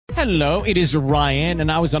Hello, it is Ryan,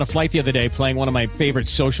 and I was on a flight the other day playing one of my favorite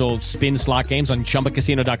social spin slot games on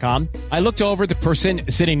ChumbaCasino.com. I looked over at the person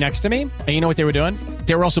sitting next to me, and you know what they were doing?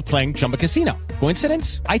 They were also playing Chumba Casino.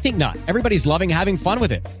 Coincidence? I think not. Everybody's loving having fun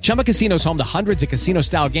with it. Chumba Casino is home to hundreds of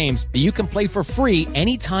casino-style games that you can play for free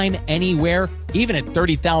anytime, anywhere, even at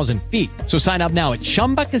 30,000 feet. So sign up now at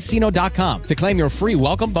ChumbaCasino.com to claim your free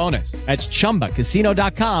welcome bonus. That's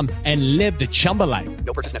ChumbaCasino.com and live the Chumba life.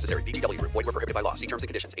 No purchase necessary. VGW. Void where prohibited by law. See terms and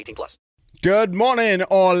conditions. 18+. Good morning,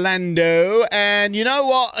 Orlando. And you know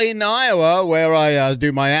what? In Iowa, where I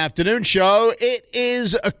do my afternoon show, it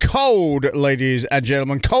is a cold, ladies and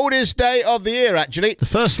gentlemen. Coldest day of the year, actually. The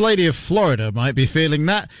First Lady of Florida might be feeling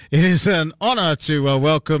that. It is an honor to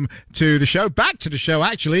welcome to the show, back to the show,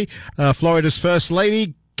 actually, Florida's First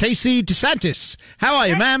Lady, Casey DeSantis. How are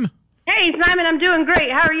you, ma'am? Hey, Simon, I'm doing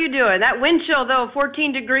great. How are you doing? That wind chill, though,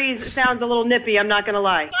 14 degrees, sounds a little nippy, I'm not going to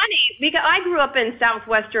lie. Funny, because I grew up in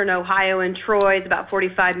southwestern Ohio in Troy. It's about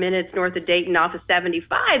 45 minutes north of Dayton off of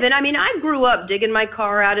 75. And, I mean, I grew up digging my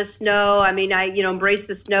car out of snow. I mean, I embraced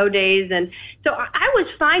the snow days. And so I was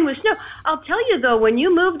fine with snow. I'll tell you, though, when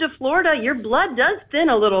you move to Florida, your blood does thin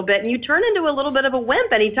a little bit, and you turn into a little bit of a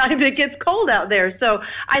wimp anytime it gets cold out there. So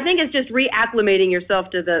I think it's just reacclimating yourself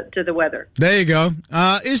to the weather. There you go.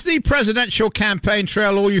 Is the presidential campaign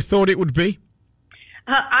trail all you thought it would be?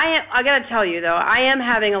 I got to tell you, though, I am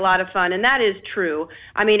having a lot of fun, and that is true.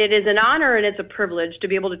 I mean, it is an honor and it's a privilege to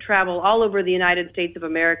be able to travel all over the United States of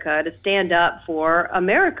America to stand up for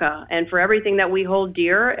America and for everything that we hold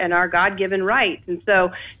dear and our God-given rights. And so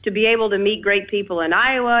to be able to meet great people in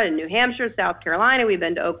Iowa and New Hampshire, South Carolina, we've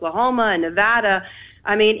been to Oklahoma and Nevada.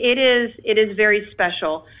 I mean, it is very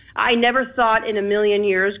special. I never thought in a million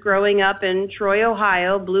years growing up in Troy,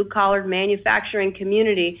 Ohio, blue-collar manufacturing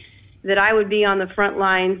community, that I would be on the front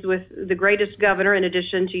lines with the greatest governor, in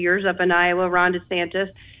addition to yours up in Iowa, Ron DeSantis,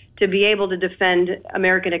 to be able to defend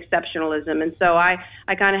American exceptionalism. And so I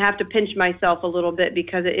kind of have to pinch myself a little bit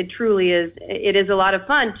because it truly is. It is a lot of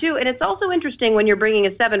fun, too. And it's also interesting when you're bringing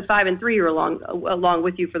a 7, 5, and 3-year-old along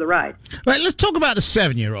with you for the ride. Right, let's talk about the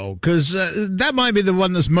 7-year-old, because that might be the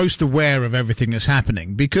one that's most aware of everything that's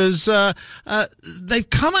happening, because they've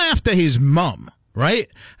come after his mum.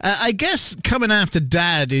 Right? I guess coming after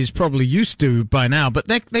Dad is probably used to by now, but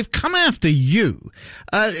they've come after you.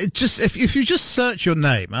 Just if you just search your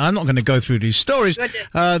name, I'm not going to go through these stories.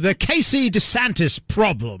 The Casey DeSantis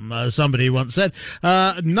problem, somebody once said.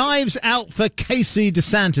 Knives out for Casey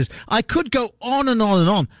DeSantis. I could go on and on and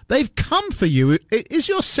on. They've come for you. Is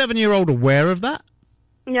your 7-year-old aware of that?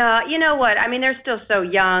 Yeah, you know what? I mean, they're still so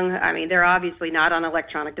young. I mean, they're obviously not on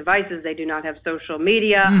electronic devices. They do not have social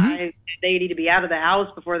media. Mm-hmm. They need to be out of the house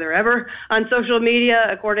before they're ever on social media,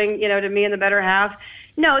 according, to me and the better half.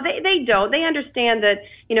 No, they don't. They understand that,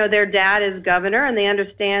 their dad is governor, and they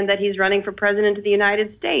understand that he's running for president of the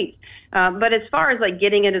United States. But as far as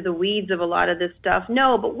getting into the weeds of a lot of this stuff,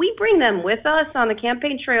 no, but we bring them with us on the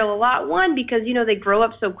campaign trail a lot. One, because, they grow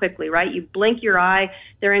up so quickly, right? You blink your eye,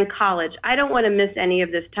 they're in college. I don't want to miss any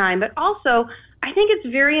of this time. But also, I think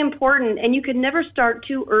it's very important, and you could never start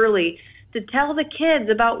too early to tell the kids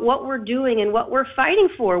about what we're doing and what we're fighting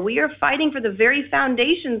for. We are fighting for the very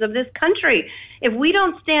foundations of this country. If we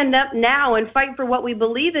don't stand up now and fight for what we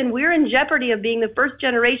believe in, we're in jeopardy of being the first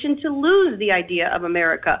generation to lose the idea of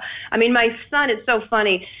America. I mean, my son, it's so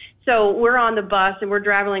funny. So we're on the bus and we're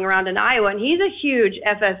traveling around in Iowa, and he's a huge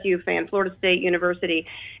FSU fan, Florida State University,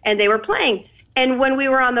 and they were playing. And when we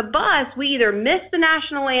were on the bus, we either missed the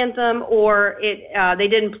national anthem or they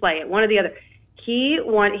didn't play it, one or the other. He's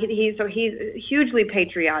hugely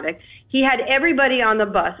patriotic. He had everybody on the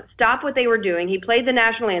bus stop what they were doing. He played the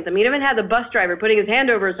national anthem. He even had the bus driver putting his hand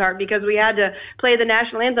over his heart because we had to play the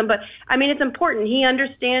national anthem. But, I mean, it's important. He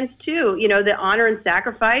understands, too, the honor and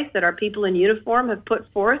sacrifice that our people in uniform have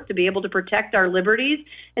put forth to be able to protect our liberties.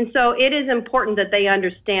 And so it is important that they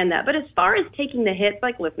understand that. But as far as taking the hits,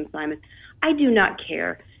 listen, Simon, I do not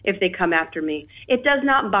care if they come after me. It does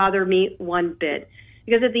not bother me one bit.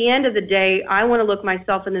 Because at the end of the day, I want to look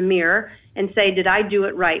myself in the mirror and say, did I do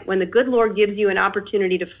it right? When the good Lord gives you an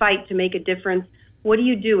opportunity to fight, to make a difference, what do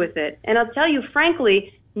you do with it? And I'll tell you,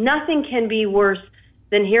 frankly, nothing can be worse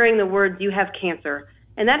than hearing the words, you have cancer.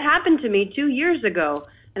 And that happened to me 2 years ago.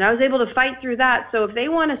 And I was able to fight through that. So if they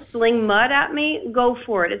want to sling mud at me, go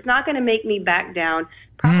for it. It's not going to make me back down.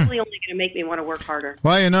 Probably only going to make me want to work harder.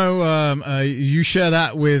 Well, you share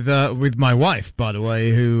that with my wife, by the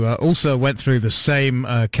way, who also went through the same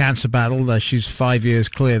cancer battle. She's 5 years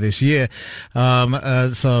clear this year.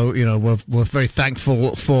 So, we're very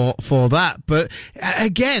thankful for that. But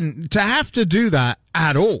again, to have to do that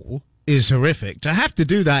at all is horrific. To have to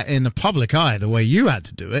do that in the public eye, the way you had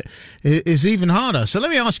to do it, is even harder. So let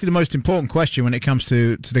me ask you the most important question when it comes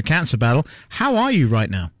to the cancer battle. How are you right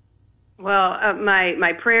now? Well,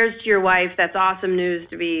 my prayers to your wife. That's awesome news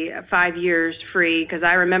to be 5 years free, because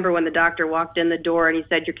I remember when the doctor walked in the door and he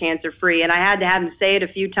said you're cancer free, and I had to have him say it a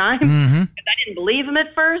few times because I didn't believe him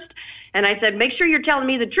at first. And I said, make sure you're telling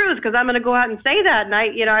me the truth, because I'm going to go out and say that. And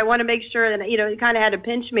I want to make sure that, he kind of had to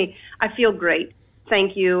pinch me. I feel great.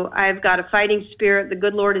 Thank you. I've got a fighting spirit. The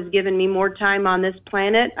good Lord has given me more time on this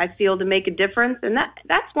planet, I feel, to make a difference. And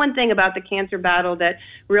that's one thing about the cancer battle that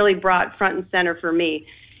really brought front and center for me.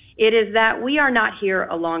 It is that we are not here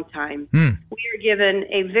a long time. We are given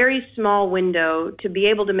a very small window to be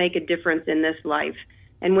able to make a difference in this life.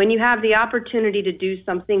 And when you have the opportunity to do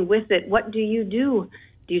something with it, what do?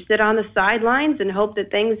 Do you sit on the sidelines and hope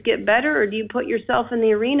that things get better, or do you put yourself in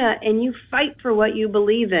the arena and you fight for what you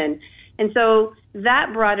believe in? And so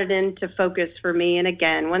that brought it into focus for me. And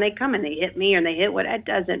again, when they come and they hit me or they hit it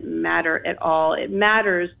doesn't matter at all. It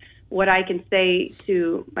matters what I can say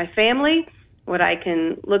to my family, what I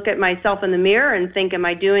can look at myself in the mirror and think, am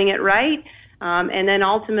I doing it right? And then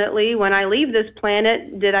ultimately, when I leave this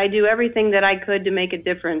planet, did I do everything that I could to make a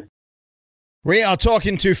difference? We are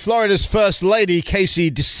talking to Florida's First Lady,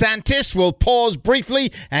 Casey DeSantis. We'll pause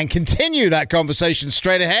briefly and continue that conversation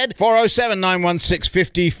straight ahead.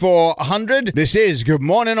 407-916-5400. This is Good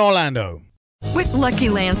Morning Orlando. With Lucky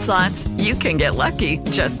Land Slots, you can get lucky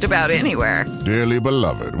just about anywhere. Dearly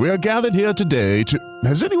beloved, we are gathered here today to...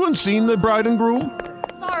 Has anyone seen the bride and groom?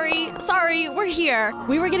 Sorry, we're here.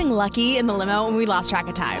 We were getting lucky in the limo and we lost track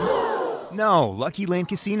of time. No, Lucky Land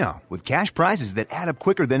Casino, with cash prizes that add up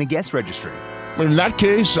quicker than a guest registry. In that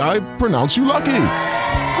case, I pronounce you lucky.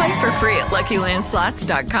 Play for free at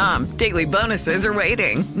LuckyLandSlots.com. Daily bonuses are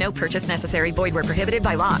waiting. No purchase necessary. Void where prohibited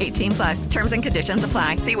by law. 18+. Terms and conditions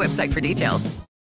apply. See website for details.